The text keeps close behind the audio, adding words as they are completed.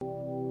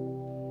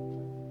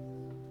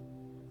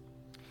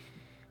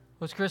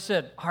Well, as Chris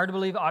said, hard to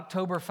believe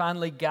October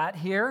finally got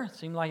here. It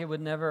seemed like it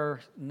would never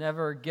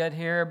get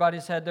here.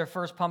 Everybody's had their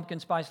first pumpkin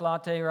spice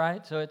latte,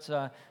 right? So it's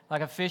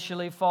like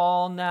officially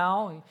fall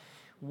now.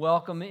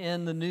 Welcome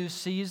in the new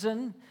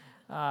season.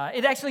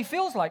 It actually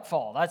feels like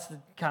fall. That's the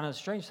kind of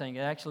strange thing.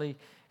 It actually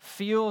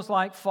feels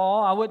like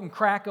fall. I wouldn't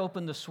crack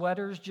open the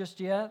sweaters just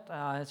yet.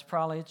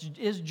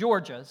 It's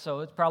Georgia, so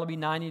it's probably be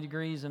 90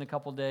 degrees in a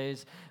couple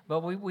days.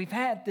 But we've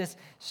had this.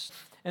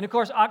 And of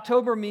course,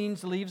 October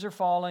means leaves are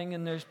falling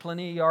and there's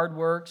plenty of yard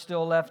work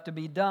still left to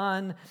be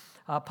done.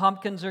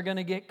 Pumpkins are going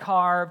to get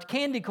carved.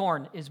 Candy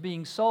corn is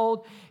being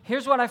sold.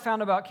 Here's what I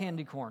found about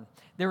candy corn.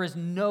 There is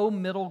no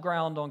middle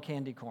ground on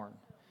candy corn.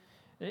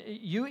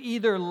 You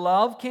either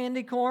love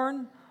candy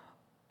corn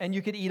and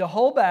you could eat a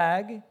whole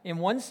bag in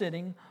one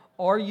sitting,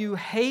 or you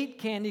hate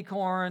candy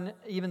corn,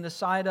 even the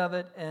sight of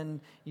it, and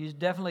you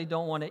definitely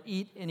don't want to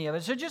eat any of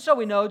it. So just so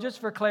we know,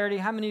 just for clarity,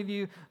 how many of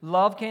you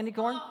love candy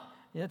corn?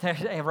 Yeah,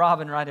 there's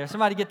Robin right there.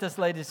 Somebody get this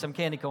lady some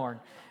candy corn.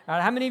 All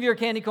right, how many of you are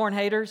candy corn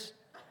haters?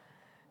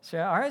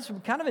 So, all right, so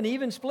kind of an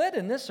even split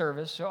in this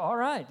service. So, all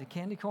right, the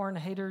candy corn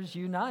haters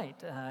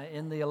unite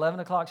in the 11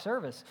 o'clock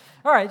service.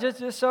 All right,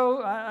 just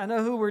so I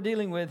know who we're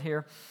dealing with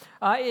here.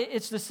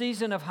 It's the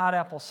season of hot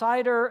apple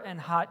cider and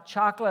hot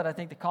chocolate. I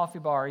think the coffee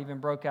bar even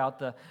broke out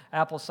the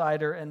apple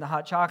cider and the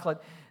hot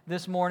chocolate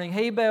this morning.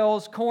 Hay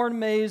bales, corn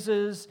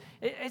mazes.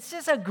 It's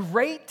just a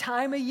great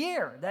time of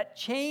year. That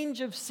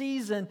change of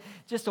season,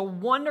 just a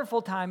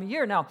wonderful time of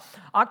year. Now,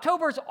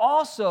 October is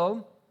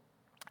also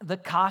the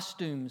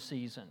costume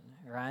season,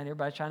 right?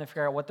 Everybody's trying to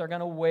figure out what they're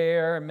going to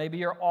wear, and maybe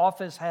your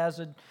office has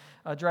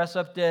a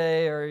dress-up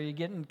day, or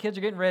kids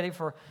are getting ready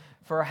for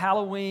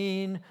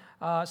Halloween.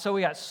 So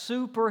we got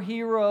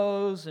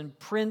superheroes and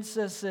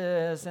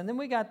princesses, and then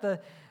we got the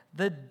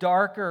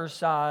darker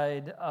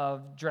side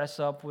of dress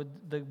up with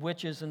the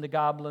witches and the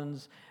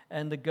goblins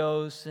and the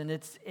ghosts, and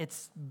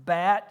it's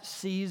bat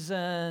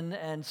season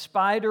and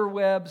spider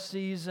web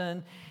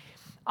season.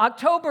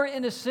 October,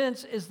 in a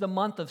sense, is the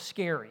month of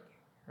scary,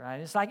 right?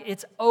 It's like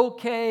it's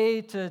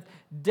okay to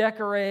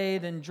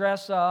decorate and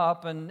dress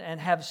up and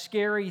have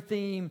scary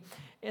theme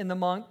in the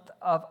month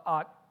of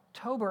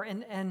October.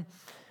 And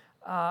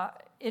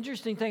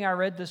interesting thing I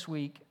read this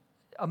week,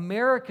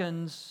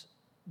 Americans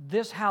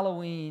this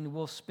Halloween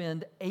will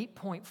spend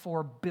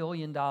 $8.4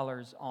 billion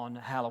on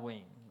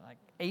Halloween. Like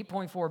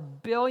 $8.4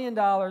 billion,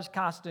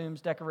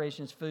 costumes,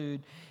 decorations,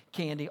 food,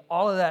 candy,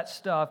 all of that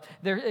stuff.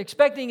 They're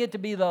expecting it to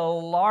be the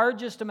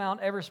largest amount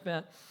ever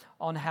spent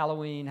on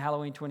Halloween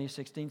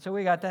 2016. So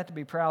we got that to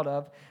be proud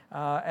of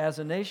as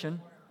a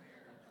nation.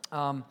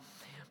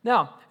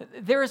 Now,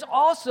 there is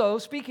also,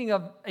 speaking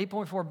of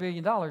 $8.4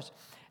 billion,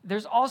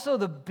 there's also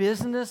the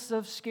business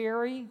of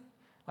scary.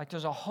 Like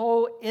there's a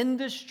whole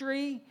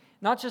industry,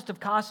 not just of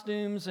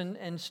costumes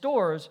and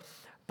stores,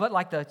 but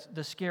like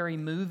the scary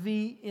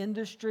movie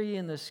industry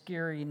and the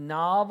scary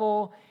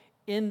novel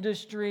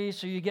industry.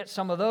 So you get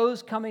some of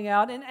those coming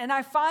out. And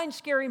I find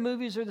scary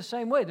movies are the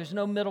same way. There's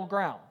no middle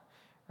ground,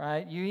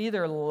 right? You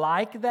either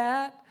like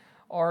that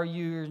or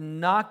you're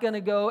not going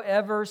to go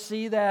ever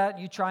see that.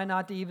 You try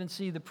not to even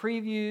see the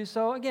preview.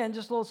 So again,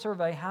 just a little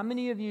survey. How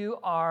many of you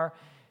are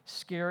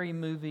scary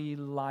movie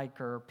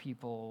liker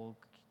people?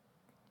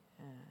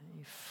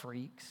 You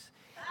freaks.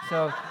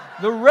 So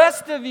the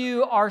rest of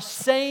you are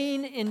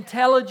sane,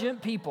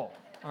 intelligent people,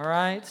 all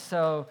right?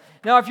 So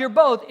now if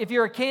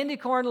you're a candy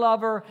corn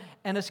lover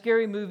and a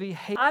scary movie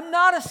hater, I'm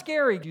not a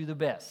scary, you the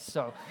best.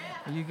 So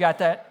you got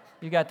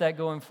that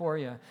going for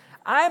you.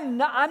 I'm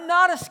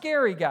not a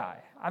scary guy.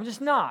 I'm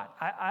just not.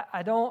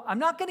 I'm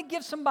not going to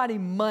give somebody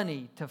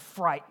money to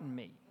frighten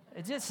me.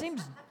 It just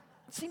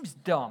seems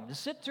dumb to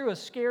sit through a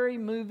scary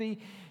movie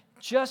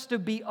just to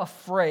be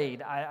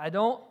afraid. I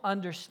don't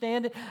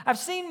understand it. I've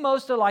seen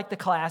most of like the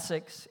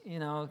classics, you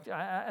know.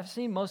 I've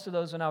seen most of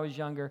those when I was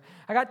younger.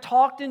 I got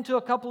talked into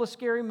a couple of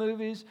scary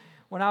movies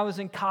when I was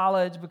in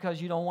college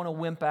because you don't want to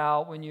wimp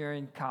out when you're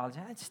in college.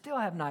 I still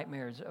have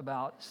nightmares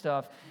about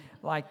stuff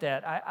like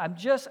that.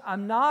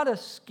 I'm not a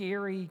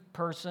scary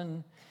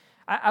person.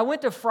 I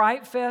went to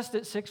Fright Fest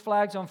at Six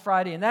Flags on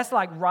Friday, and that's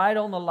like right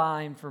on the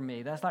line for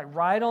me. That's like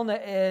right on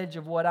the edge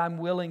of what I'm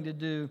willing to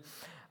do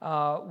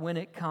when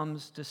it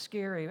comes to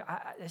scary.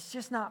 It's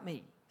just not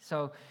me.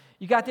 So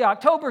you got the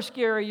October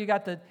scary, you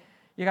got the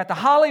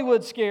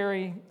Hollywood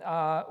scary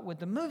with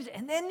the movies,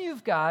 and then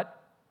you've got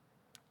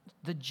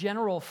the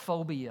general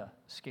phobia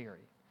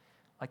scary,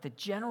 like the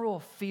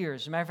general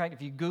fears. As a matter of fact,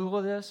 if you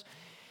Google this,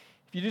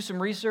 if you do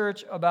some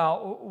research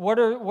about what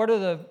are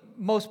the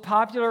most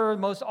popular,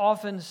 most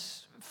often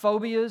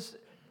phobias,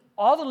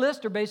 all the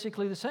lists are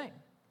basically the same.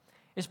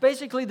 It's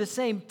basically the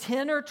same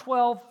 10 or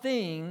 12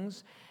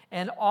 things.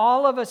 And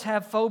all of us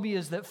have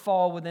phobias that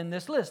fall within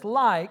this list,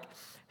 like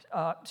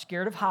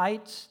scared of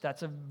heights.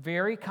 That's a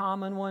very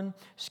common one.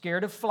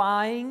 Scared of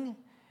flying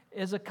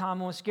is a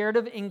common one. Scared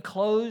of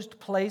enclosed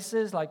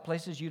places, like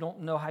places you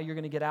don't know how you're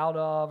going to get out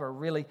of, or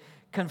really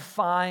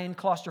confined,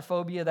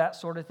 claustrophobia, that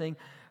sort of thing.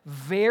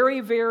 Very,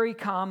 very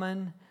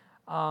common.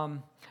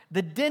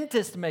 The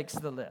dentist makes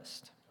the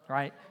list,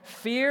 right?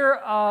 Fear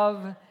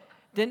of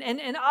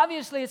And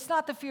obviously, it's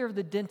not the fear of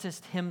the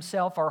dentist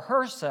himself or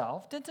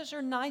herself. Dentists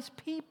are nice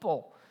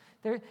people.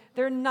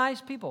 They're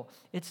nice people.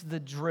 It's the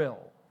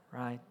drill,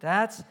 right?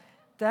 That's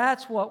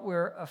what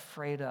we're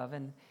afraid of.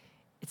 And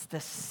it's the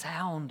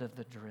sound of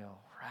the drill,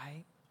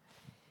 right?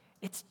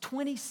 It's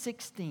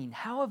 2016.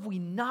 How have we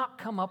not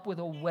come up with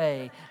a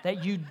way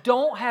that you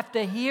don't have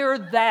to hear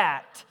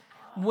that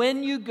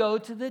when you go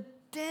to the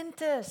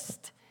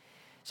dentist?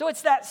 So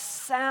it's that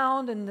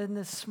sound and then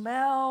the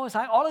smell. It's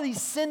like all of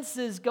these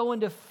senses go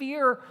into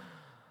fear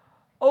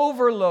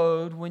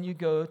overload when you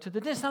go to the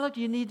dentist. Now look,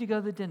 you need to go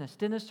to the dentist.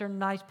 Dentists are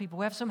nice people.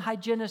 We have some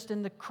hygienists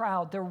in the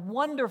crowd. They're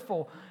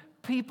wonderful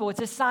people. It's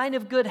a sign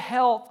of good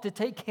health to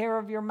take care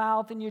of your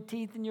mouth and your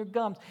teeth and your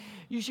gums.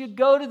 You should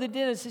go to the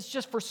dentist. It's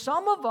just for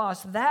some of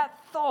us, that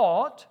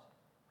thought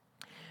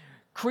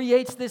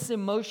creates this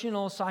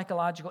emotional,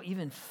 psychological,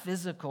 even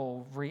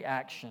physical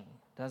reaction.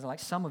 Doesn't like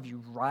some of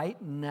you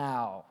right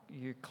now,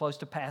 you're close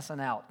to passing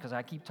out because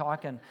I keep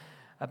talking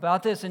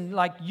about this. And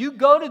like you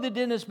go to the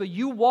dentist, but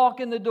you walk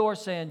in the door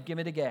saying, give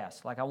me the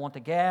gas. Like I want the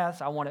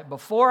gas. I want it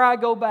before I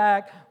go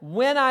back,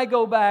 when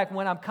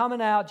I'm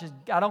coming out. Just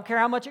I don't care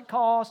how much it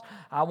costs.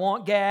 I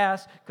want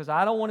gas because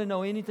I don't want to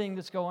know anything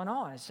that's going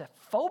on. It's a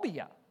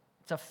phobia.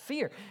 It's a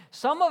fear.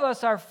 Some of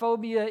us, our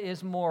phobia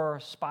is more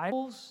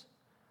spiders,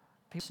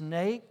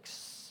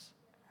 snakes.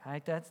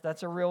 Right?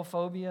 That's a real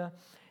phobia.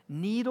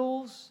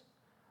 Needles.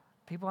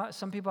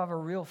 Some people have a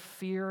real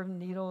fear of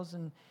needles.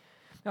 And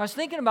I was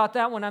thinking about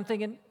that when I'm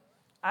thinking,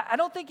 I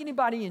don't think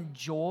anybody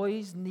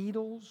enjoys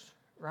needles,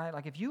 right?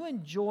 Like if you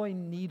enjoy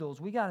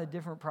needles, we got a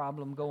different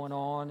problem going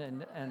on,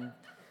 and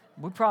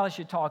we probably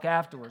should talk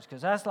afterwards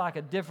because that's like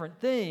a different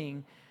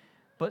thing.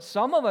 But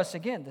some of us,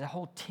 again, the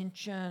whole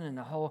tension and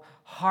the whole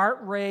heart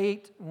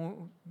rate,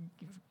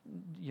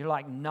 you're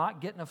like not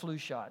getting a flu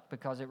shot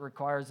because it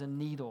requires a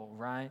needle,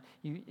 right?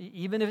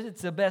 Even if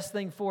it's the best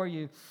thing for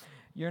you,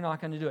 you're not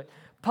going to do it.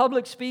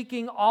 Public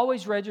speaking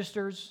always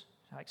registers.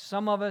 Like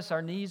some of us,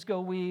 our knees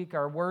go weak,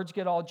 our words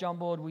get all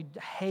jumbled. We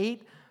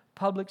hate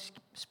public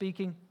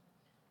speaking.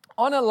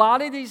 On a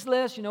lot of these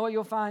lists, you know what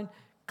you'll find?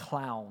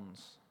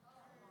 Clowns.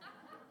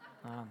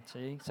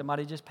 See,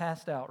 somebody just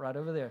passed out right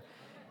over there.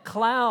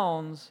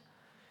 Clowns.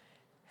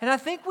 And I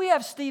think we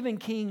have Stephen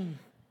King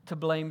to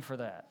blame for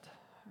that,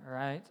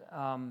 right?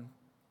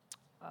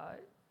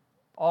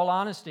 All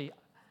honesty,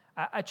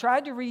 I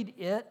tried to read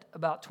It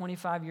about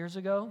 25 years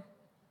ago.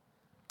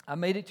 I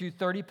made it through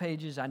 30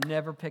 pages. I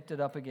never picked it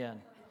up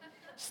again.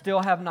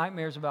 Still have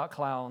nightmares about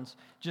clowns.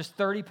 Just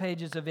 30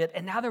 pages of It.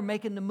 And now they're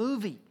making the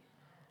movie.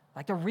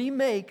 Like the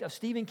remake of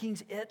Stephen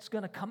King's It's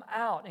going to come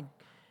out. And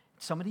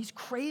some of these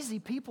crazy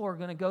people are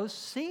going to go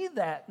see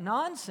that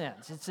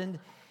nonsense.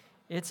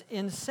 It's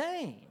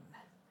insane.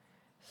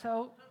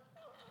 So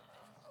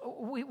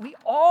we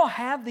all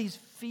have these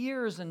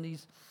fears and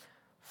these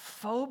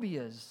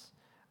phobias.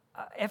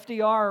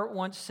 FDR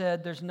once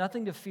said, there's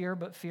nothing to fear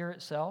but fear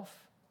itself.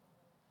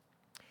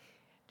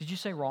 Did you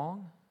say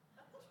wrong?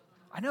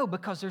 I know,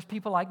 because there's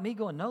people like me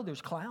going, no,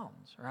 there's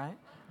clowns, right?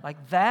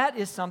 Like that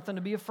is something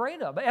to be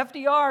afraid of. But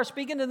FDR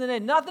speaking to the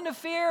name, nothing to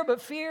fear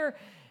but fear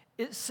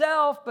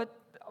itself. But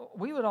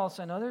we would all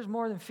say, no, there's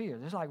more than fear.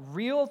 There's like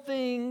real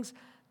things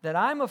that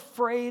I'm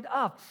afraid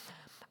of.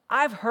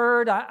 I've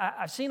heard,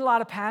 I've seen a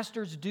lot of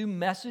pastors do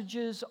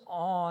messages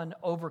on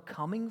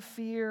overcoming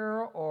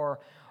fear or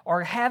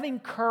having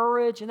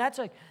courage, and that's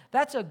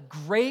a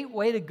great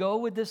way to go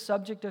with this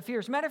subject of fear.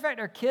 As a matter of fact,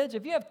 our kids,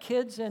 if you have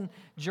kids in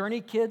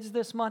Journey Kids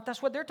this month, that's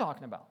what they're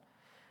talking about.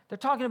 They're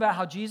talking about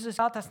how Jesus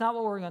out. That's not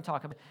what we're going to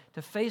talk about.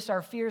 To face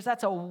our fears,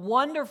 that's a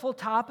wonderful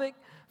topic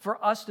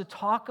for us to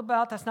talk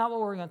about. That's not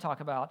what we're going to talk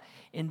about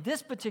in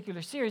this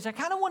particular series. I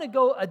kind of want to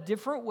go a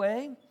different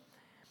way.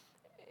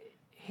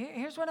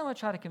 Here's what I'm going to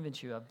try to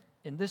convince you of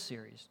in this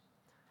series.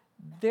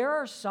 There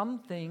are some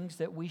things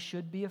that we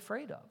should be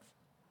afraid of.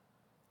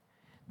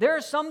 There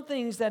are some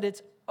things that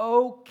it's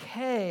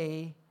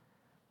okay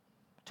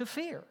to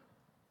fear.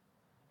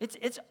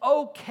 It's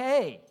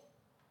okay.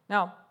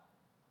 Now,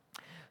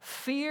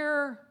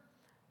 fear,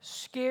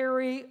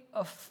 scary,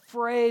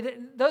 afraid,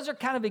 those are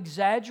kind of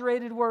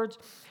exaggerated words.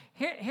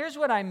 Here's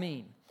what I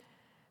mean.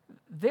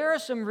 There are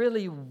some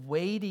really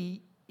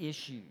weighty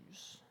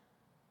issues.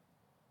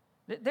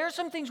 There are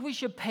some things we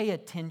should pay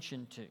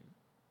attention to.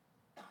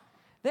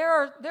 There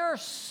are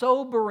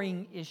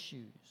sobering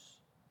issues,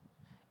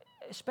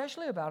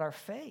 especially about our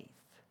faith.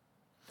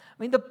 I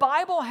mean, the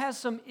Bible has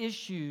some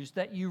issues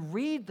that you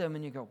read them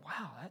and you go,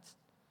 wow,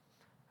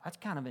 that's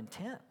kind of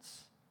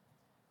intense.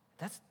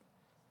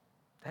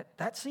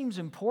 That seems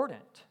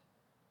important.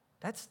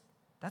 That's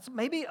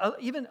maybe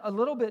even a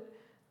little bit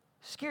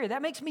scary.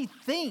 That makes me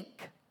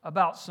think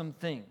about some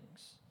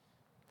things.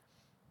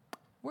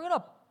 We're going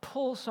to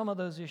pull some of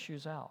those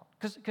issues out.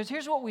 Because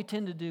here's what we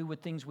tend to do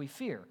with things we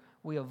fear.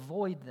 We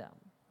avoid them.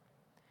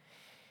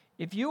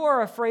 If you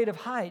are afraid of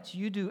heights,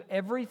 you do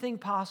everything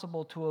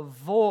possible to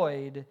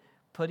avoid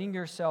putting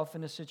yourself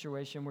in a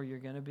situation where you're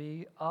going to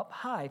be up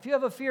high. If you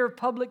have a fear of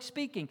public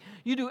speaking,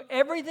 you do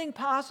everything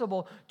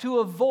possible to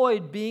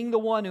avoid being the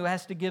one who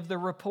has to give the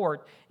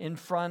report in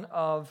front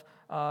of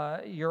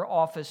your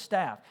office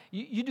staff.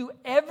 You do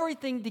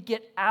everything to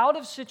get out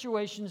of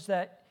situations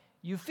that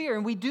you fear,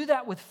 and we do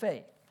that with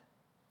faith.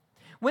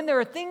 When there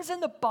are things in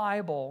the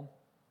Bible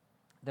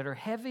that are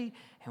heavy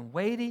and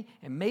weighty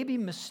and maybe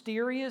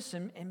mysterious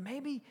and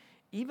maybe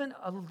even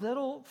a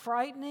little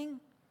frightening,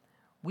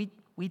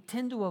 we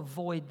tend to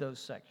avoid those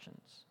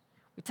sections.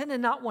 We tend to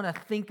not want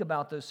to think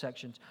about those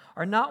sections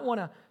or not want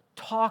to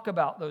talk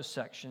about those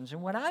sections.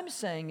 And what I'm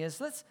saying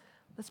is let's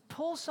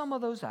pull some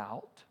of those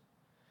out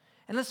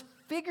and let's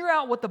figure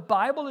out what the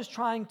Bible is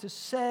trying to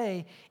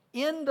say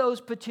in those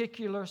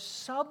particular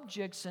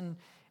subjects and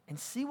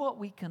see what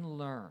we can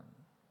learn.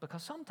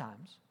 Because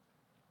sometimes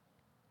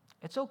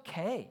it's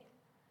okay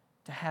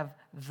to have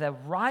the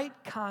right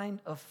kind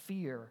of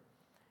fear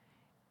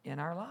in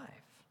our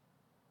life.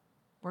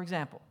 For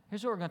example,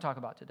 here's what we're going to talk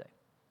about today.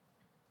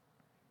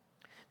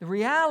 The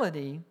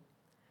reality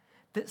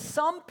that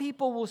some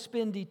people will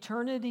spend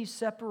eternity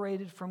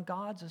separated from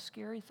God's a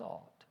scary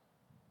thought.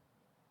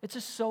 It's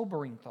a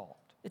sobering thought.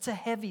 It's a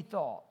heavy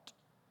thought.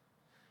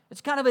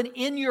 It's kind of an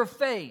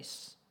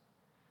in-your-face.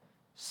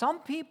 Some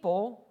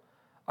people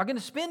are going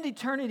to spend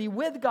eternity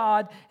with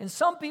God, and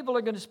some people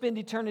are going to spend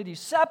eternity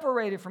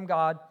separated from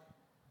God.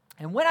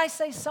 And when I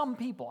say some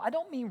people, I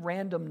don't mean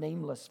random,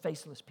 nameless,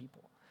 faceless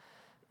people.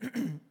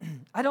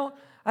 I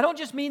don't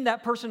just mean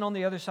that person on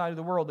the other side of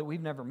the world that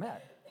we've never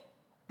met.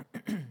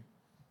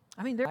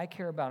 I mean, I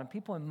care about, and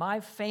people in my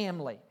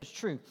family. It's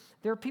true.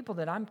 There are people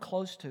that I'm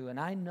close to, and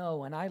I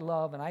know, and I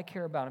love, and I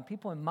care about, and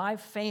people in my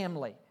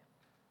family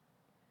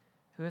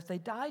who, if they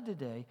died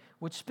today,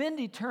 would spend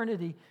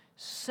eternity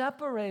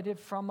separated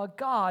from a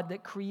God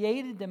that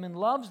created them and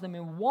loves them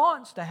and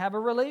wants to have a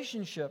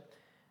relationship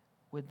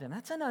with them.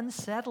 That's an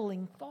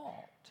unsettling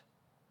thought.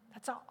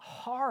 That's a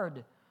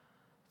hard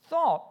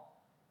thought.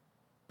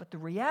 But the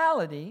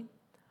reality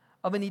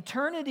of an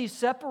eternity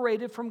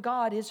separated from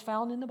God is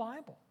found in the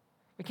Bible.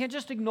 We can't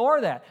just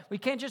ignore that. We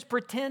can't just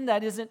pretend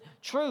that isn't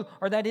true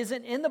or that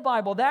isn't in the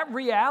Bible. That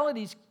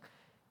reality is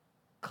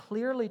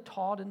clearly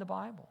taught in the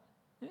Bible.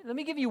 Let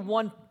me give you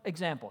one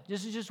example.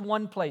 This is just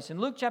one place. In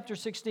Luke chapter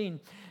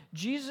 16,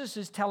 Jesus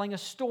is telling a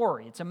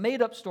story. It's a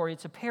made-up story.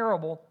 It's a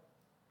parable.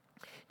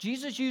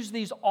 Jesus used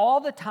these all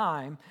the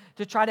time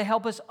to try to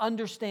help us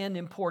understand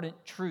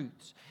important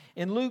truths.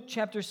 In Luke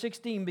chapter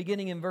 16,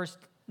 beginning in verse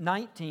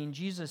 19,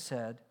 Jesus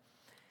said,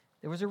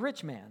 "There was a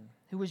rich man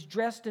who was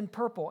dressed in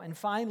purple and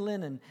fine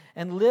linen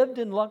and lived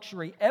in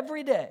luxury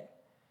every day.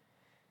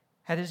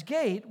 At his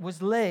gate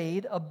was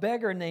laid a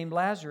beggar named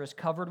Lazarus,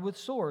 covered with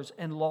sores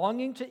and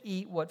longing to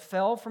eat what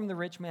fell from the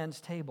rich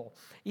man's table.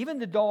 Even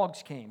the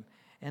dogs came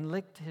and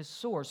licked his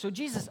sores." So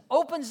Jesus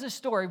opens the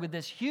story with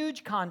this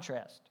huge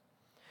contrast.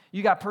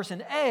 You got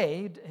person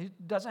A, who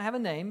doesn't have a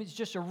name, he's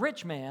just a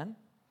rich man,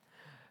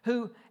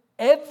 who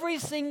every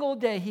single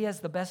day he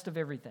has the best of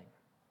everything.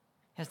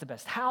 He has the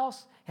best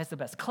house, he has the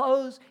best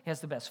clothes, he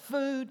has the best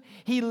food.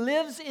 He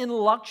lives in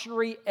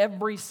luxury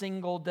every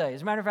single day.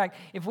 As a matter of fact,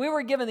 if we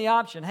were given the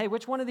option, hey,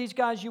 which one of these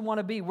guys you want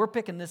to be, we're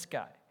picking this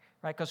guy,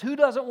 right? Because who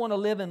doesn't want to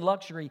live in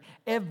luxury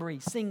every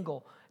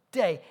single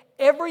day?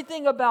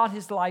 Everything about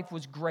his life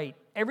was great.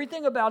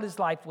 Everything about his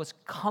life was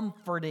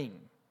comforting.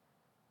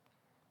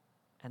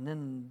 And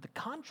then the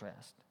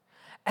contrast.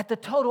 At the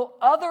total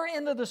other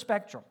end of the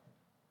spectrum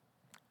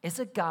is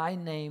a guy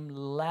named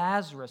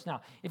Lazarus.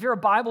 Now, if you're a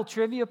Bible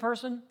trivia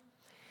person,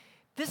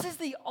 this is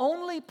the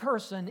only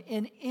person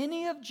in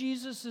any of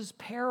Jesus'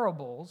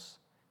 parables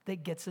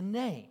that gets a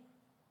name.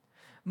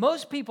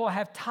 Most people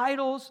have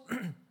titles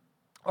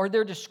or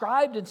they're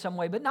described in some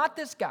way, but not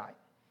this guy.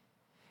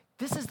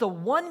 This is the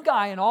one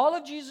guy in all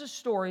of Jesus'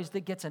 stories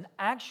that gets an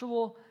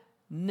actual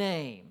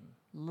name,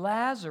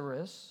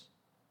 Lazarus.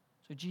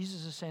 So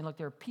Jesus is saying, look,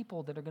 there are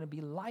people that are going to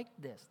be like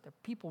this. There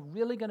are people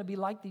really going to be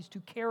like these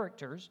two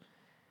characters.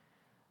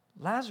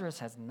 Lazarus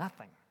has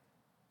nothing.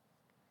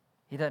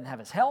 He doesn't have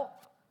his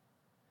health.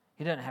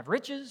 He doesn't have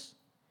riches.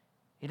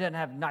 He doesn't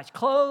have nice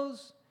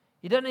clothes.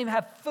 He doesn't even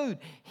have food.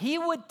 He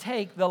would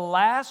take the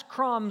last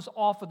crumbs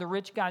off of the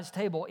rich guy's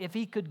table if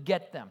he could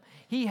get them.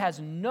 He has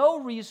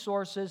no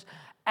resources,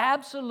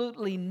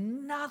 absolutely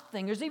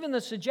nothing. There's even the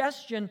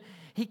suggestion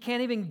he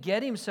can't even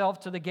get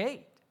himself to the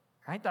gate.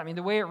 Right? I mean,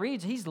 the way it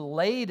reads, he's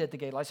laid at the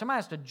gate. Like somebody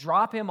has to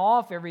drop him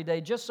off every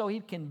day just so he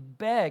can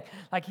beg.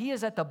 Like he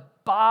is at the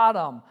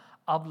bottom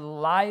of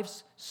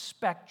life's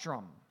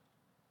spectrum.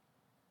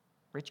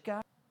 Rich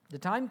guy. The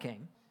time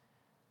came.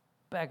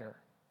 Beggar.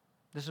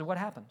 This is what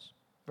happens.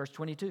 Verse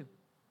 22.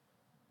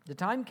 The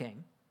time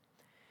came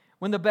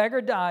when the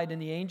beggar died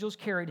and the angels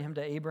carried him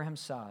to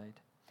Abraham's side.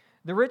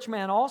 The rich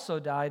man also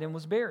died and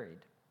was buried.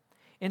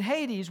 In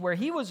Hades, where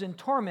he was in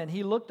torment,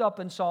 he looked up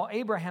and saw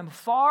Abraham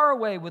far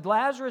away with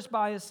Lazarus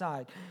by his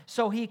side.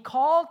 So he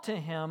called to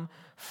him,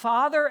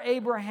 "Father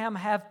Abraham,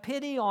 have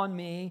pity on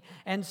me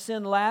and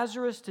send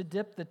Lazarus to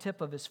dip the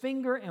tip of his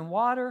finger in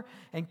water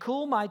and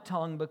cool my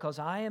tongue because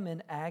I am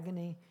in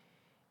agony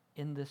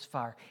in this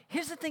fire."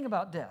 Here's the thing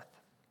about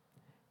death.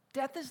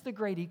 Death is the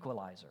great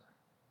equalizer.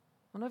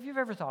 I don't know if you've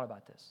ever thought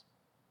about this.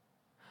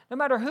 No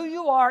matter who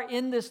you are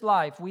in this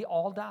life, we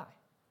all die.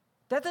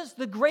 Death is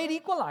the great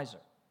equalizer.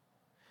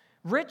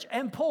 Rich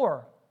and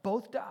poor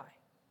both die.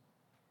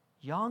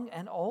 Young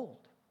and old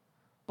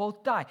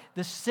both die.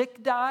 The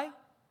sick die.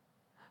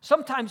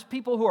 Sometimes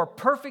people who are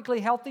perfectly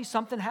healthy,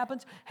 something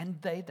happens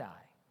and they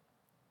die.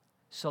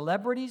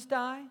 Celebrities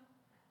die.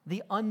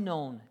 The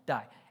unknown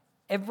die.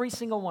 Every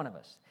single one of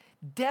us.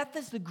 Death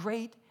is the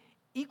great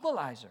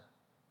equalizer.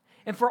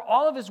 And for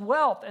all of his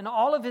wealth and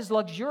all of his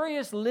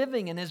luxurious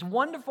living and his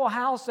wonderful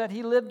house that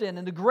he lived in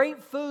and the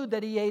great food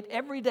that he ate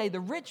every day, the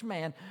rich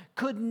man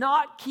could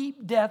not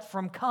keep death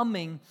from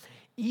coming,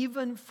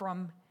 even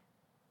from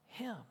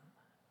him.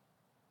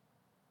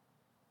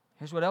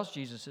 Here's what else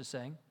Jesus is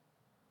saying.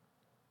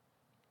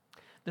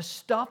 The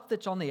stuff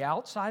that's on the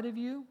outside of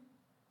you,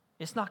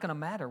 it's not going to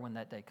matter when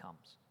that day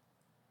comes.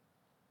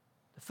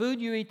 The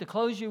food you eat, the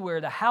clothes you wear,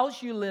 the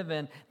house you live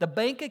in, the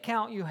bank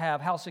account you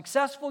have, how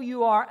successful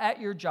you are at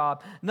your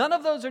job, none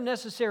of those are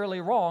necessarily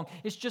wrong.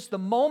 It's just the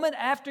moment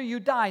after you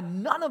die,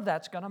 none of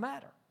that's going to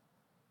matter.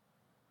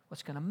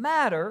 What's going to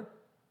matter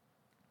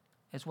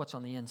is what's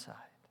on the inside.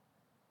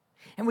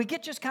 And we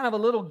get just kind of a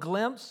little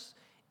glimpse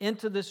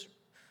into this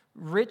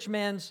rich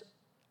man's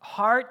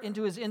heart,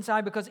 into his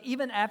inside, because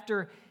even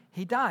after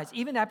he dies,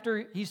 even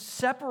after he's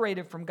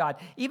separated from God,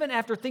 even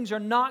after things are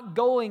not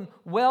going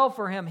well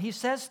for him, he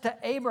says to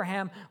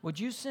Abraham, would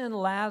you send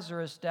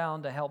Lazarus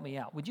down to help me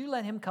out? Would you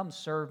let him come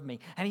serve me?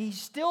 And he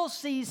still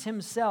sees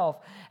himself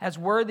as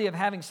worthy of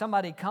having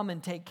somebody come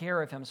and take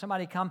care of him,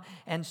 somebody come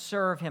and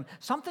serve him.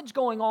 Something's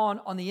going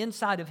on the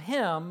inside of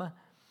him,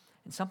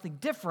 and something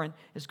different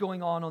is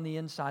going on the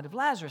inside of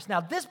Lazarus.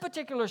 Now, this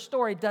particular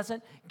story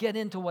doesn't get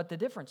into what the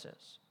difference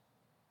is,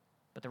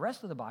 but the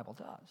rest of the Bible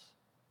does.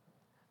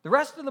 The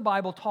rest of the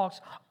Bible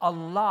talks a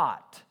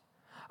lot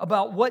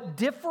about what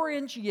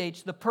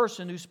differentiates the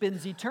person who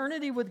spends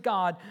eternity with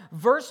God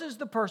versus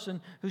the person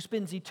who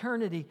spends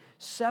eternity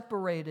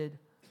separated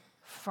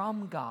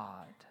from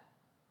God.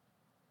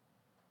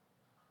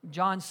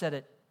 John said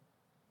it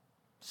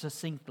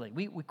succinctly.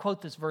 We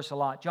quote this verse a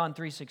lot, John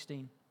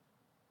 3:16.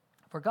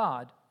 For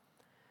God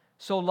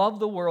so loved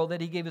the world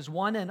that he gave his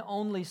one and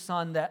only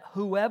Son, that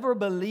whoever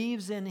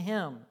believes in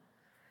him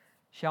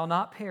shall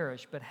not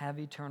perish but have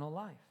eternal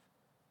life.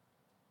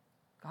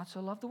 God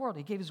so loved the world.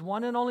 He gave his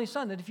one and only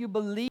Son, that if you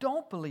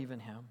don't believe in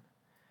him,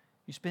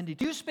 you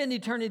spend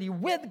eternity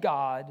with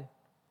God.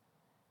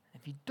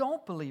 If you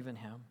don't believe in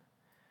him,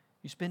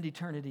 you spend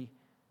eternity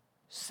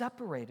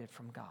separated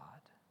from God.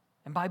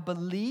 And by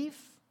belief,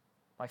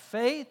 by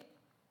faith,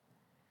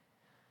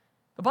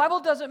 the Bible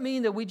doesn't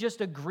mean that we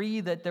just agree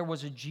that there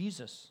was a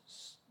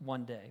Jesus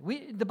one day.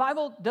 The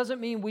Bible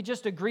doesn't mean we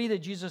just agree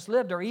that Jesus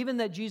lived or even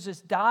that Jesus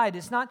died.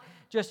 It's not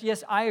just,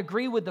 yes, I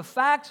agree with the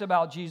facts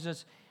about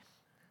Jesus.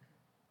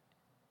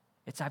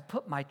 It's I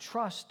put my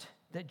trust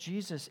that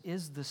Jesus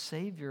is the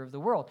Savior of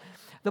the world.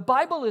 The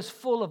Bible is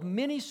full of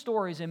many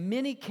stories and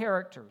many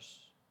characters.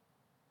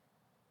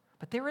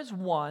 But there is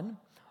one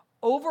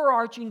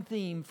overarching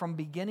theme from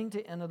beginning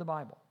to end of the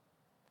Bible.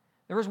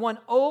 There is one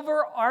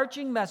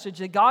overarching message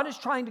that God is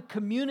trying to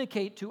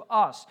communicate to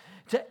us,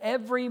 to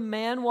every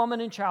man,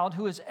 woman, and child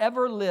who has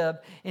ever lived,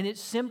 and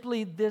it's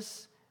simply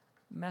this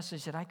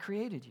message that I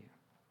created you.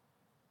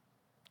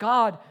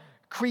 God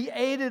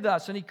created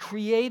us, and he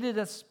created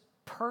us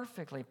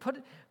perfectly.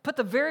 Put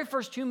the very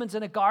first humans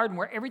in a garden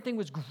where everything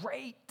was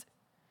great.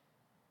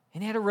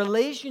 And he had a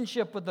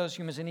relationship with those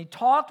humans, and he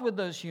talked with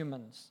those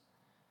humans.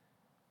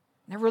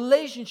 And their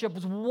relationship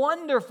was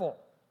wonderful.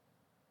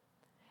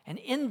 And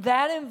in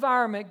that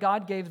environment,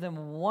 God gave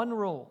them one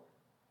rule.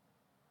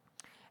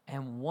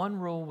 And one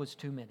rule was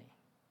too many.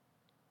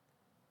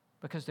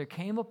 Because there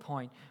came a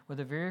point where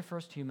the very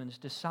first humans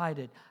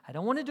decided, I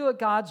don't want to do it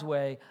God's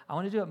way, I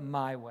want to do it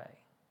my way.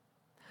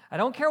 I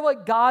don't care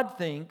what God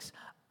thinks,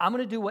 I'm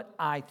going to do what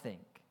I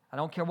think. I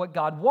don't care what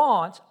God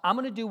wants, I'm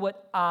going to do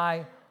what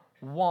I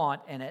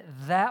want. And at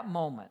that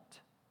moment,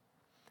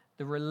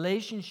 the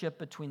relationship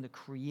between the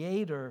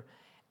Creator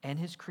and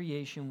his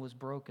creation was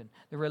broken.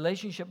 The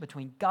relationship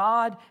between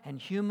God and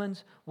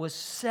humans was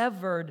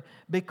severed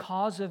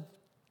because of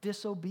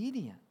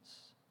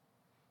disobedience.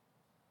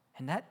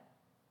 And that,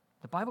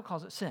 the Bible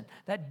calls it sin.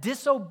 That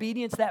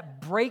disobedience,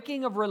 that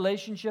breaking of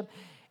relationship,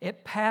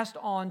 it passed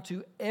on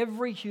to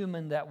every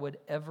human that would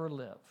ever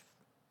live.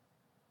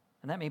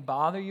 And that may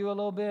bother you a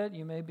little bit.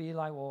 You may be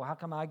like, well, how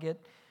come I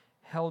get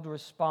held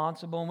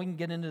responsible? And we can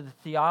get into the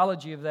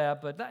theology of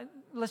that, but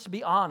let's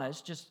be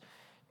honest, just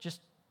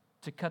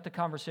to cut the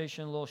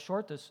conversation a little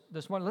short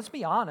this morning, let's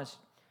be honest,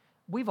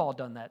 we've all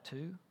done that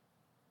too.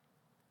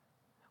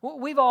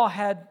 We've all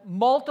had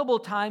multiple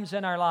times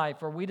in our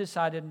life where we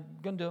decided,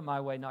 I'm going to do it my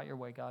way, not your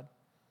way, God.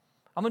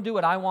 I'm going to do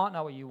what I want,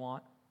 not what you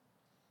want.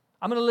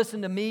 I'm going to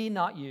listen to me,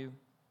 not you.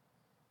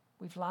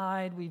 We've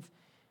lied,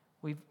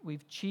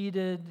 we've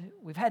cheated,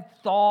 we've had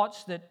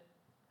thoughts that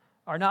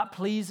are not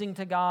pleasing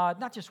to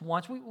God, not just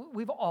once,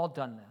 we've all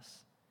done this.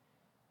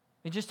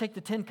 You just take the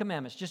 10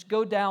 Commandments. Just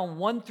go down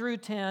 1 through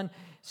 10,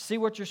 see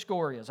what your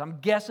score is. I'm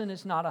guessing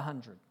it's not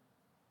 100.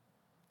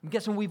 I'm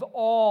guessing we've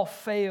all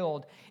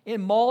failed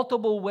in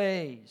multiple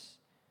ways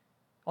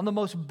on the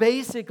most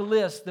basic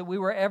list that we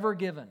were ever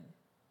given.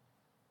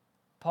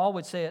 Paul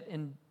would say it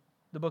in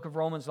the book of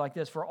Romans like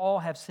this: for all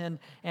have sinned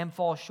and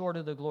fall short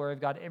of the glory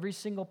of God. Every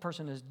single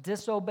person has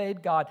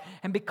disobeyed God.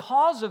 And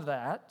because of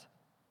that,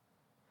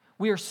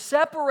 we are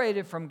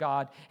separated from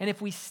God. And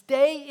if we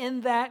stay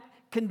in that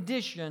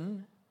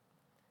condition,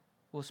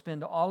 we'll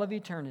spend all of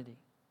eternity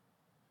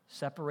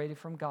separated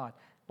from God,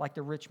 like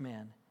the rich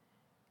man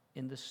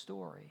in the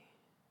story.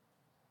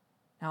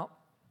 Now,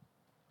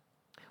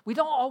 we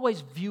don't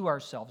always view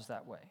ourselves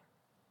that way.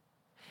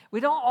 We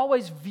don't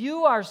always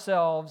view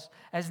ourselves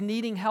as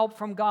needing help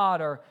from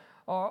God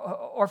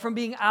or from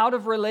being out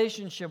of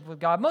relationship with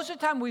God. Most of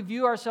the time, we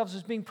view ourselves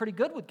as being pretty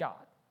good with God.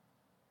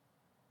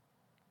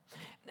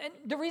 And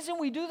the reason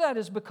we do that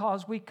is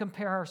because we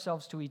compare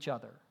ourselves to each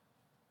other.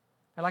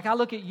 And like I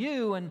look at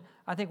you and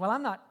I think, well,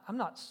 I'm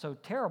not so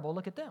terrible.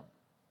 Look at them.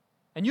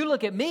 And you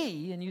look at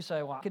me and you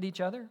say, well, look at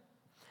each other.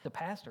 The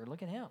pastor,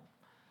 look at him.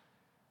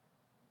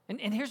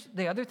 And here's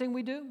the other thing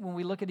we do when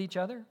we look at each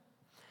other.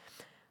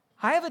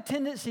 I have a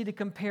tendency to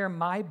compare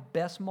my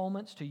best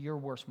moments to your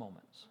worst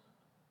moments.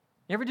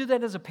 You ever do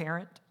that as a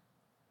parent?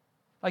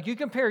 Like you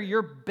compare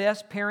your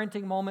best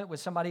parenting moment with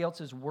somebody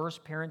else's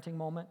worst parenting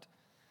moment,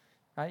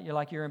 right?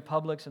 You're in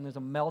Publix and there's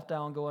a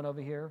meltdown going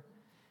over here,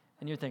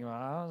 and you're thinking,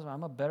 well,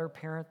 I'm a better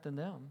parent than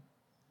them.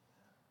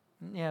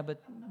 Yeah,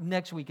 but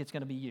next week it's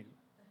going to be you,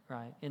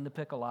 right? In the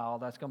pickle aisle,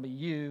 that's going to be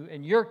you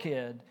and your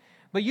kid.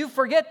 But you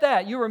forget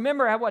that. You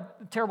remember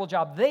what terrible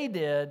job they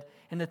did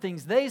and the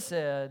things they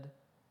said.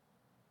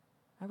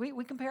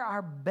 We compare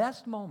our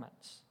best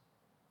moments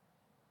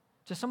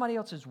to somebody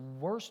else's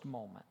worst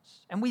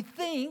moments. And we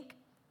think,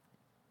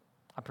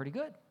 I'm pretty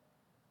good.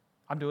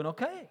 I'm doing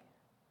okay.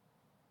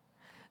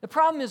 The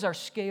problem is our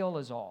scale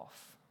is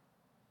off.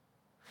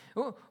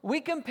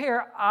 We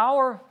compare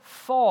our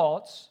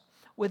faults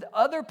with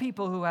other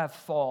people who have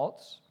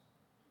faults.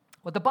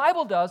 What the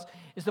Bible does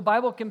is the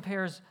Bible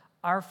compares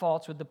our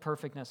faults with the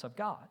perfectness of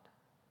God.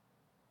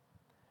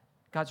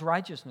 God's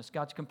righteousness,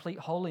 God's complete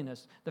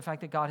holiness, the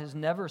fact that God has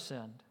never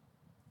sinned.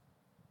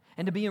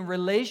 And to be in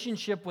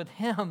relationship with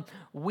Him,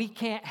 we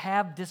can't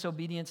have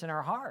disobedience in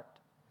our heart.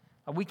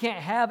 We can't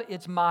have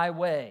it's my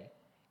way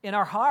in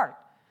our heart.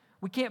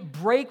 We can't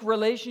break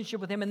relationship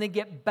with Him and then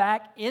get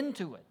back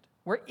into it.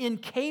 We're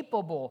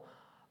incapable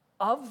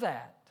of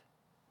that.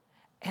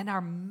 And our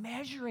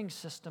measuring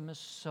system is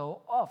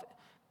so off.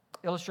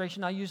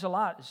 Illustration I use a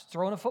lot is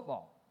throwing a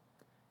football.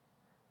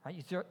 Right?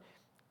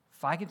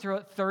 If I can throw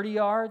it 30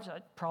 yards,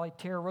 I'd probably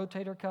tear a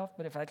rotator cuff.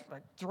 But if I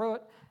throw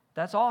it,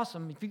 that's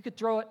awesome. If you could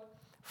throw it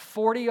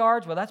 40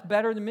 yards, well, that's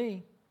better than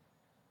me.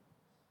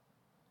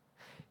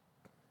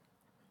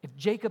 If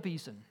Jacob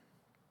Eason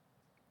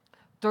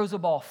throws a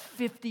ball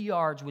 50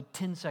 yards with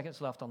 10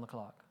 seconds left on the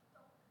clock,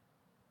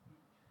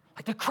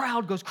 like the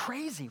crowd goes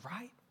crazy,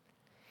 right?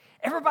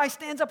 Everybody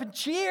stands up and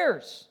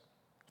cheers.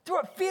 He threw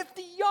it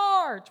 50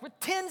 yards with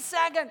 10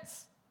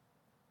 seconds.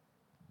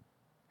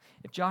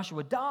 If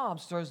Joshua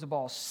Dobbs throws the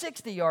ball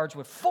 60 yards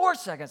with 4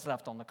 seconds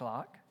left on the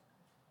clock,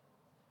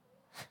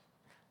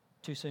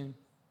 too soon.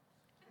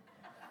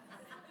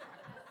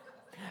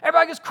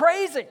 Everybody goes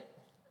crazy,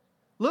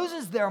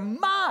 loses their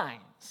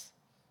minds.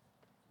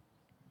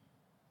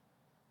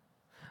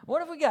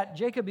 What if we got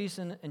Jacob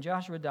Eason and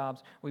Joshua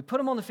Dobbs? We put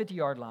them on the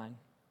 50-yard line.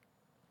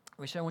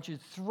 We say, I want you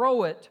to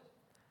throw it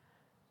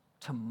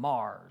to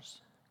Mars.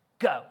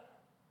 Go.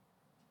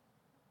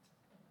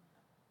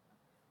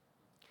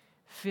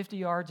 50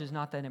 yards is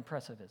not that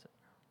impressive, is it?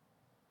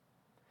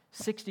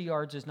 60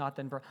 yards is not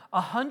that impressive.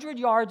 100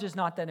 yards is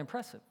not that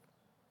impressive.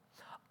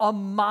 A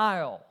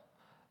mile.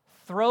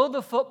 Throw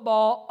the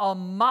football a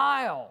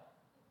mile.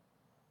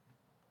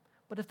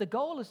 But if the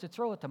goal is to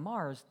throw it to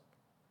Mars,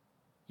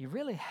 you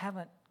really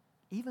haven't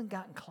even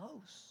gotten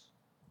close.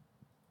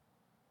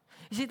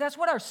 You see, that's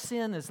what our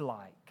sin is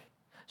like.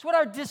 It's what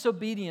our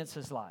disobedience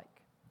is like.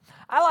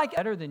 I like it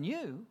better than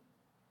you.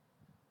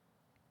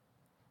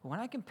 But when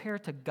I compare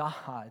it to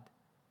God,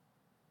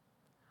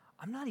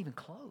 I'm not even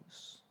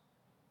close.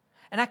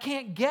 And I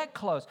can't get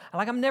close.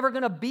 I'm never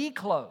going to be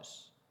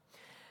close.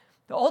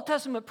 The Old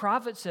Testament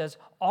prophet says,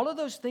 all of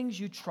those things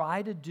you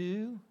try to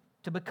do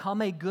to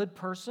become a good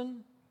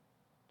person,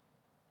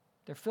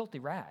 they're filthy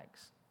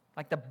rags.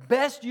 Like the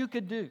best you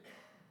could do.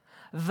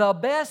 The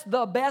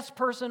best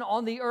person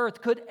on the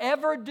earth could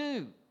ever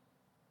do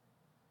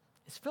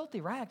is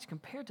filthy rags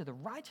compared to the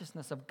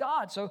righteousness of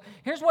God. So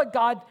here's what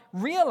God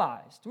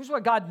realized. Here's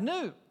what God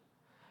knew.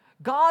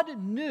 God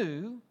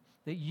knew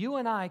that you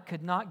and I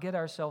could not get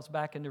ourselves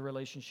back into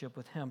relationship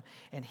with Him,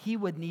 and He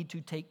would need to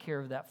take care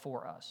of that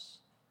for us.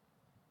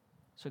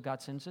 So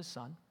God sends His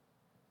Son,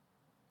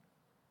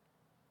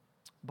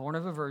 born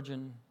of a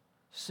virgin,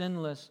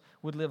 sinless,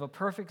 would live a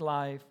perfect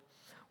life,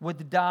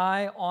 would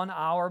die on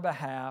our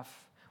behalf,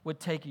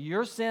 would take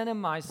your sin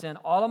and my sin,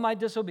 all of my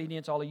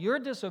disobedience, all of your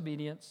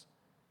disobedience.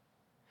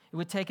 He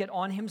would take it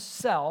on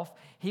Himself.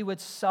 He would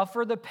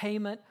suffer the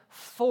payment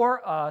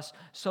for us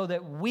so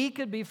that we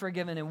could be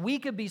forgiven and we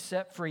could be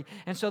set free.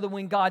 And so that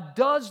when God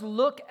does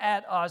look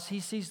at us, He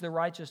sees the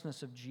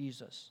righteousness of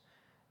Jesus,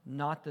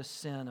 not the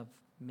sin of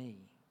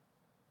me.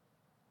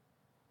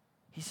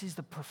 He sees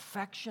the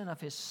perfection of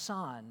his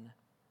Son,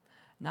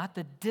 not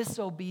the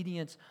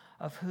disobedience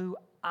of who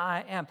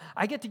I am.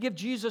 I get to give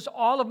Jesus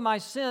all of my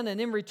sin,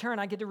 and in return,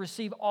 I get to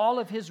receive all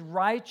of his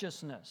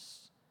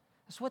righteousness.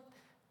 That's what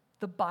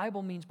the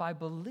Bible means by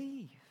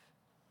believe.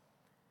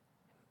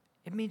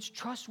 It means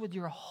trust with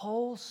your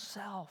whole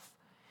self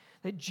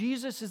that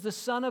Jesus is the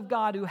Son of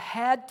God who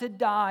had to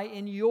die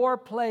in your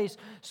place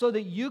so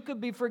that you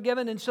could be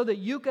forgiven and so that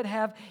you could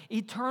have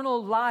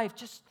eternal life.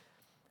 Just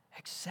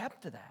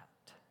accept that.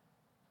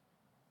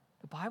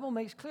 The Bible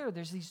makes clear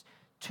there's these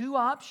two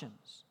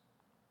options.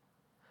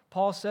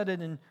 Paul said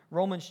it in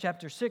Romans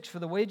chapter 6, for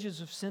the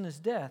wages of sin is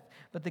death,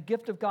 but the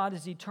gift of God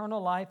is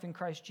eternal life in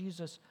Christ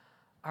Jesus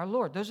our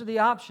Lord. Those are the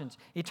options.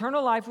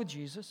 Eternal life with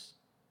Jesus,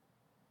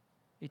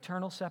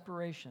 eternal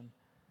separation,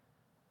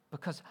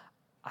 because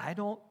I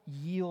don't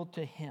yield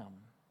to him.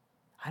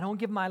 I don't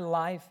give my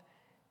life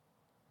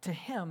to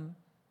him.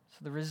 So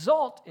the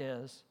result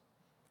is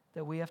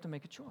that we have to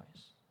make a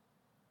choice.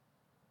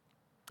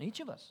 Each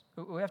of us.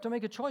 We have to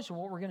make a choice of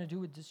what we're going to do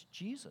with this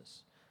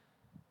Jesus.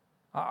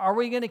 Are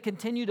we going to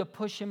continue to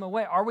push him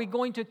away? Are we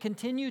going to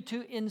continue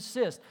to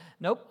insist?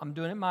 Nope, I'm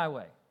doing it my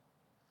way.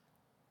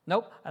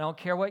 Nope, I don't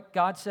care what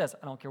God says.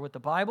 I don't care what the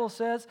Bible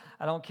says.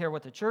 I don't care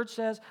what the church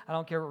says. I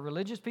don't care what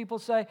religious people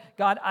say.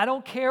 God, I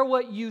don't care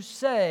what you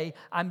say.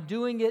 I'm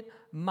doing it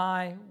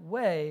my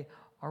way.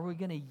 Are we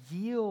going to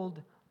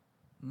yield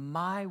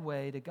my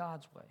way to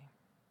God's way?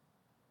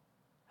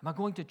 Am I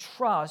going to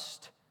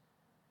trust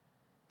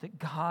that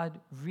God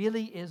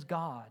really is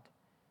God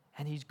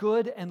and he's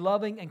good and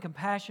loving and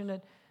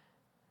compassionate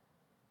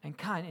and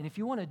kind? And if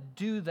you want to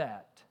do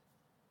that,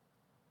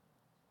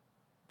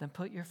 then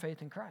put your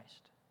faith in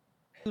Christ.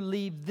 You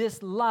leave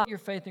this life, your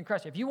faith in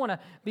Christ. If you want to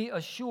be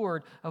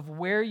assured of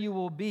where you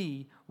will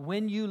be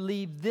when you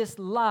leave this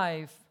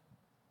life,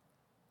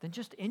 then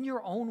just in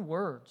your own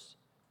words,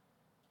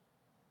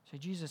 say,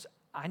 Jesus,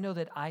 I know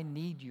that I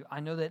need you. I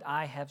know that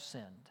I have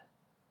sinned.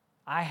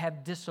 I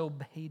have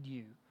disobeyed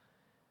you.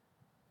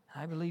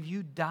 I believe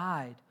you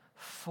died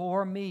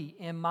for me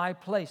in my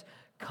place.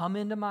 Come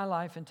into my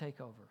life and take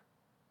over.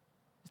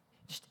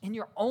 Just in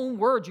your own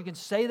words, you can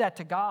say that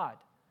to God.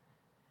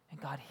 And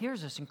God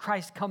hears us, and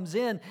Christ comes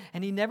in,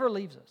 and he never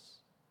leaves us.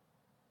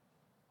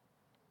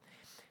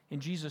 In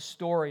Jesus'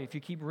 story, if you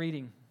keep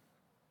reading,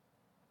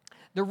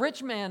 the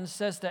rich man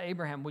says to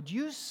Abraham, would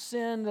you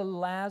send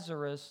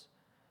Lazarus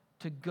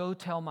to go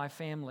tell my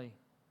family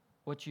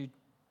what you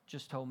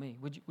just told me?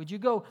 Would you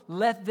go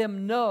let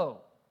them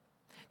know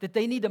that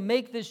they need to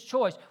make this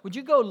choice? Would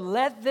you go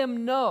let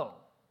them know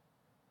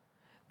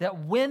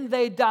that when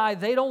they die,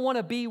 they don't want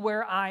to be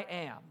where I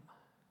am?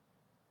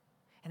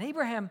 And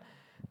Abraham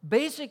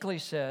basically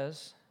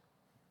says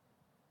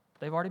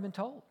they've already been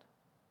told.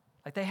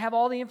 Like they have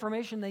all the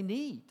information they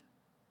need.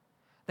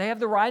 They have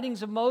the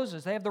writings of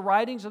Moses. They have the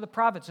writings of the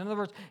prophets. In other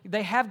words,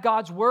 they have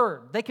God's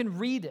word. They can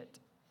read it.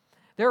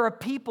 There are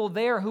people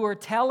there who are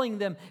telling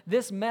them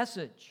this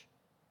message.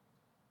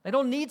 They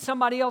don't need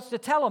somebody else to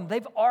tell them.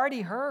 They've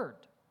already heard.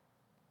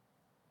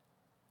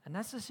 And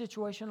that's the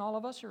situation all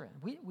of us are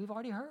in. We've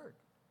already heard.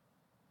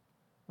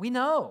 We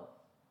know.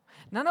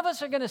 None of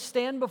us are going to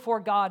stand before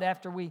God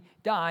after we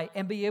die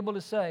and be able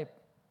to say,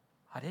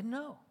 I didn't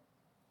know.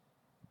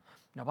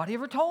 Nobody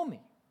ever told me.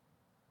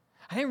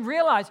 I didn't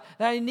realize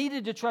that I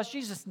needed to trust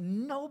Jesus.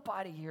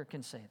 Nobody here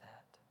can say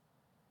that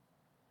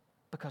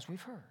because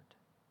we've heard.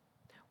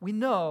 We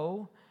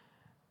know,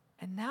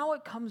 and now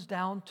it comes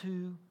down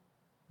to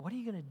what are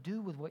you going to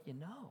do with what you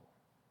know?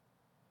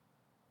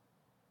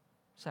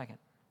 Second,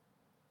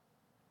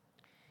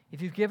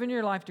 if you've given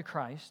your life to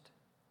Christ,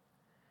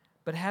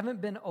 but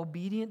haven't been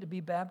obedient to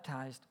be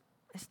baptized,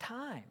 it's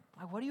time.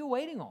 Like, what are you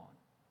waiting on?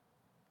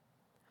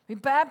 I mean,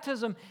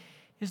 baptism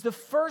is the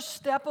first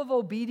step of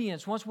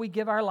obedience once we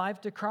give our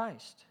life to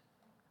Christ.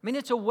 I mean,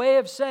 it's a way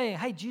of saying,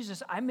 hey,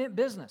 Jesus, I meant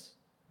business.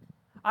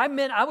 I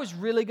meant I was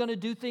really going to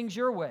do things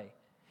your way.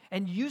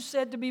 And you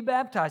said to be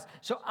baptized.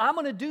 So I'm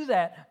going to do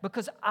that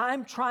because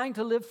I'm trying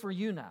to live for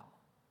you now.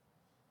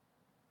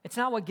 It's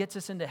not what gets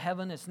us into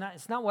heaven. It's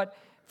not what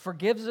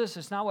forgives us.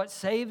 It's not what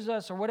saves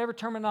us or whatever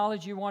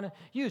terminology you want to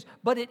use.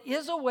 But it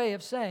is a way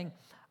of saying,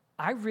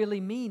 I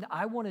really mean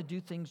I want to do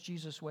things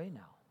Jesus' way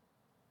now.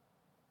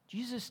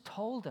 Jesus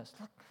told us,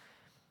 look,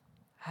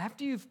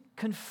 after you've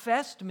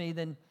confessed me,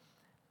 then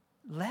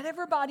let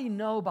everybody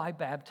know by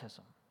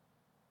baptism.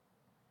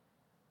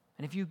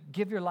 And if you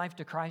give your life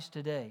to Christ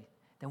today,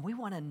 then we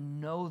want to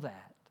know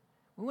that.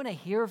 We want to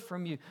hear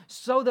from you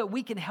so that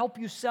we can help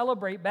you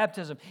celebrate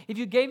baptism. If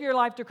you gave your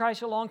life to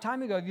Christ a long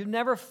time ago, if you've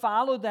never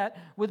followed that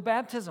with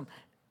baptism,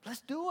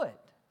 let's do it.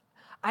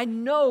 I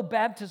know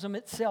baptism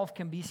itself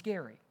can be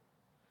scary.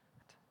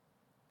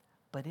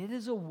 But it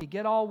is we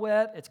get all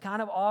wet, it's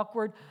kind of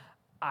awkward.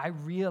 I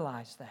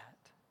realize that.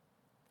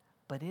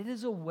 But it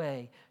is a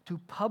way to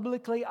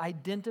publicly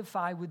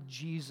identify with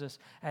Jesus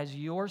as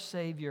your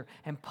Savior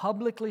and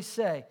publicly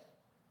say,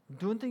 I'm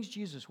doing things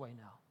Jesus' way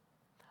now.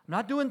 I'm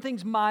not doing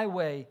things my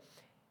way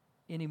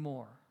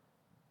anymore.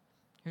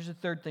 Here's the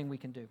third thing we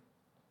can do.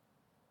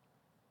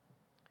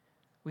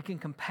 we can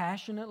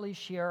compassionately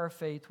share our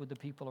faith with the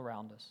people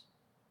around us.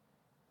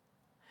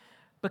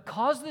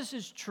 Because this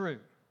is true,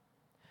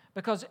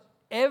 because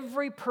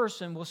every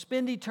person will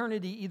spend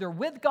eternity either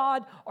with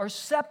God or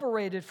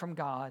separated from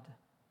God,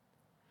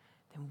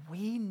 then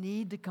we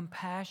need to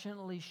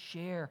compassionately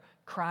share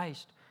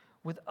Christ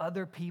with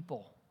other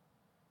people.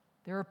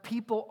 There are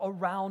people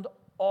around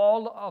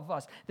all of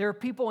us. There are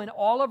people in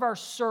all of our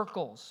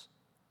circles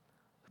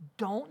who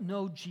don't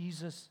know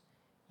Jesus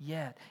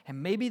yet.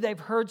 And maybe they've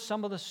heard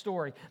some of the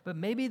story, but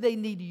maybe they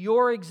need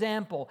your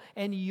example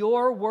and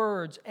your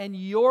words and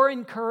your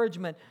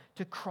encouragement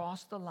to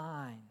cross the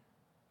line.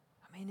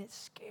 I mean, it's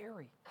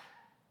scary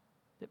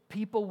that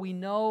people we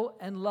know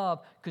and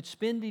love could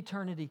spend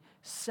eternity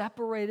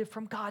separated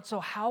from God. So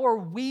how are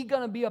we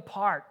going to be a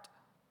part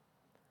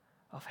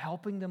of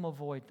helping them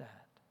avoid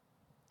that?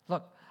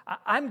 Look,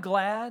 I'm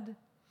glad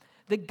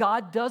that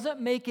God doesn't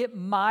make it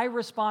my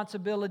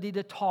responsibility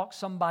to talk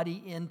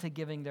somebody into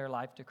giving their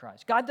life to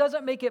Christ. God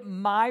doesn't make it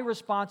my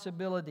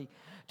responsibility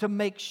to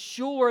make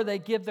sure they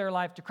give their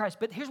life to Christ.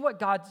 But here's what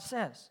God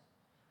says.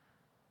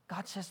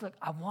 God says, look,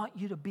 I want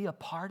you to be a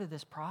part of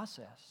this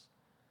process.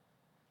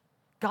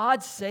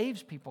 God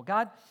saves people.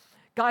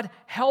 God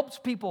helps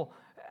people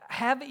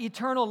have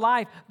eternal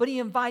life, but He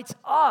invites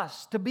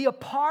us to be a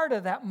part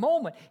of that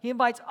moment. He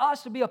invites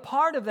us to be a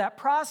part of that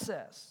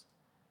process.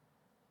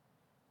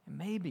 And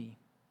maybe,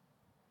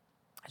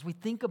 as we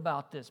think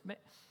about this,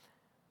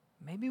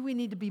 maybe we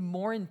need to be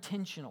more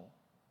intentional,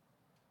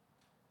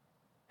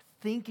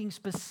 thinking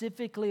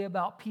specifically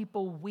about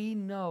people we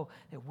know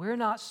that we're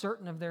not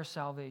certain of their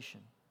salvation.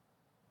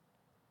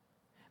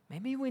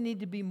 Maybe we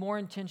need to be more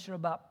intentional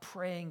about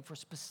praying for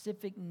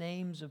specific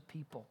names of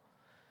people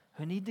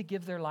who need to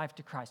give their life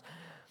to Christ.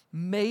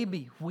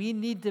 Maybe we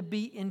need to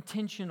be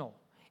intentional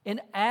in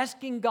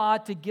asking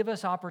God to give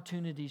us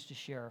opportunities to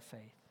share our faith,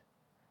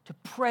 to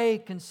pray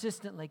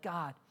consistently,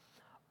 God,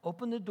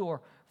 open the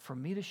door for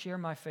me to share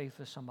my faith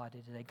with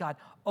somebody today. God,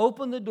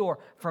 open the door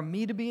for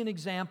me to be an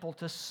example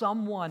to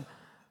someone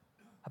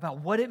about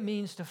what it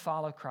means to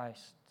follow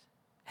Christ.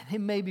 And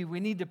then maybe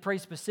we need to pray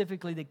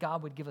specifically that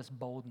God would give us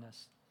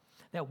boldness.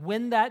 That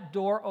when that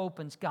door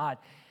opens, God,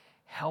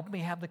 help me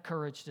have the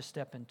courage to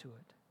step into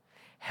it.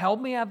 Help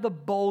me have the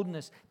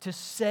boldness to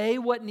say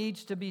what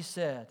needs to be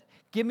said.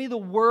 Give me the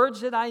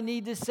words that I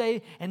need to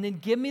say, and then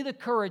give me the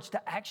courage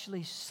to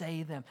actually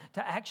say them,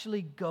 to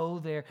actually go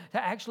there,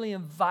 to actually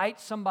invite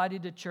somebody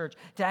to church,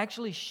 to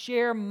actually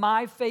share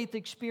my faith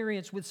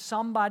experience with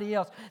somebody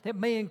else that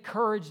may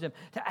encourage them,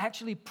 to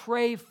actually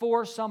pray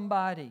for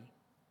somebody.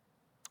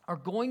 Are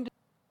going to,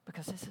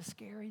 because it's a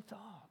scary thought,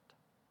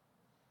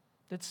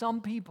 that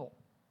some people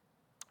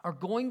are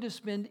going to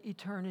spend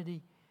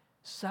eternity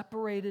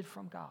separated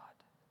from God.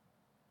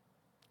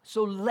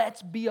 So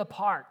let's be a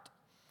part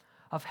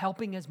of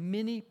helping as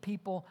many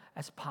people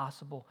as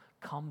possible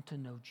come to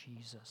know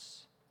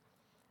Jesus.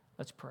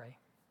 Let's pray.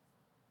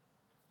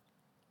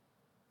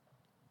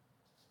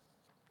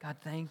 God,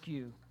 thank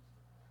you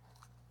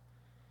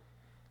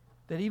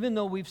that even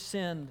though we've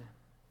sinned,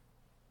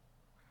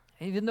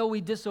 even though we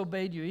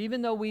disobeyed you,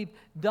 even though we've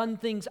done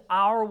things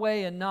our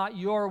way and not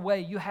your way,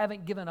 you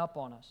haven't given up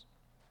on us.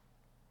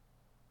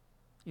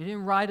 You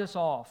didn't write us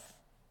off.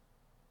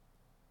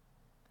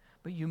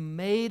 But you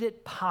made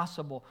it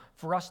possible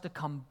for us to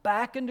come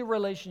back into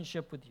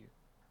relationship with you.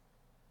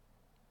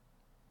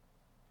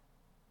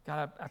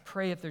 God, I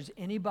pray if there's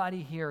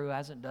anybody here who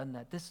hasn't done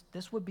that,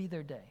 this would be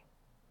their day.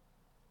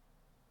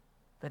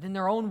 That in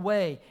their own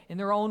way, in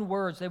their own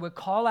words, they would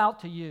call out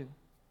to you,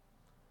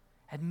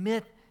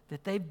 admit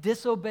that they've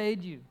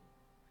disobeyed you,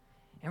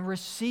 and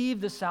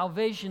receive the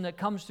salvation that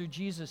comes through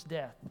Jesus'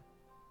 death.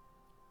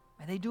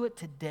 May they do it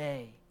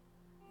today,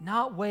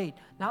 not wait,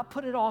 not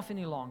put it off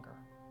any longer.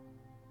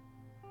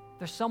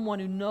 There's someone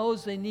who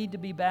knows they need to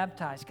be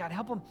baptized. God,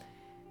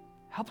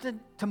 help them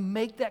to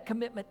make that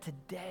commitment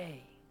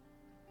today.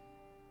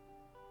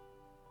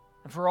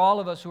 And for all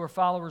of us who are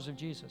followers of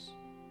Jesus,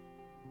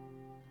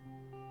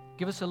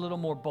 give us a little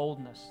more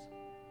boldness.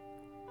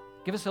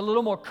 Give us a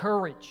little more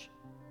courage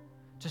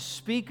to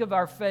speak of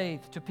our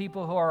faith to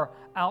people who are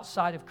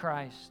outside of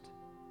Christ,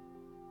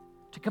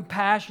 to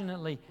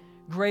compassionately,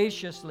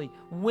 graciously,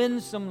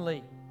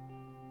 winsomely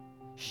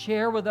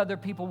share with other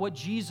people what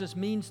Jesus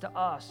means to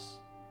us,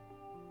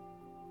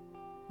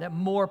 that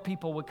more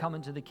people would come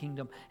into the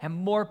kingdom and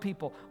more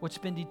people would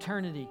spend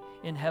eternity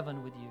in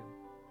heaven with you.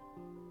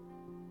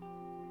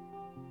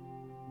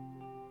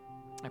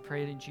 I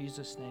pray it in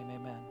Jesus' name,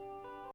 amen.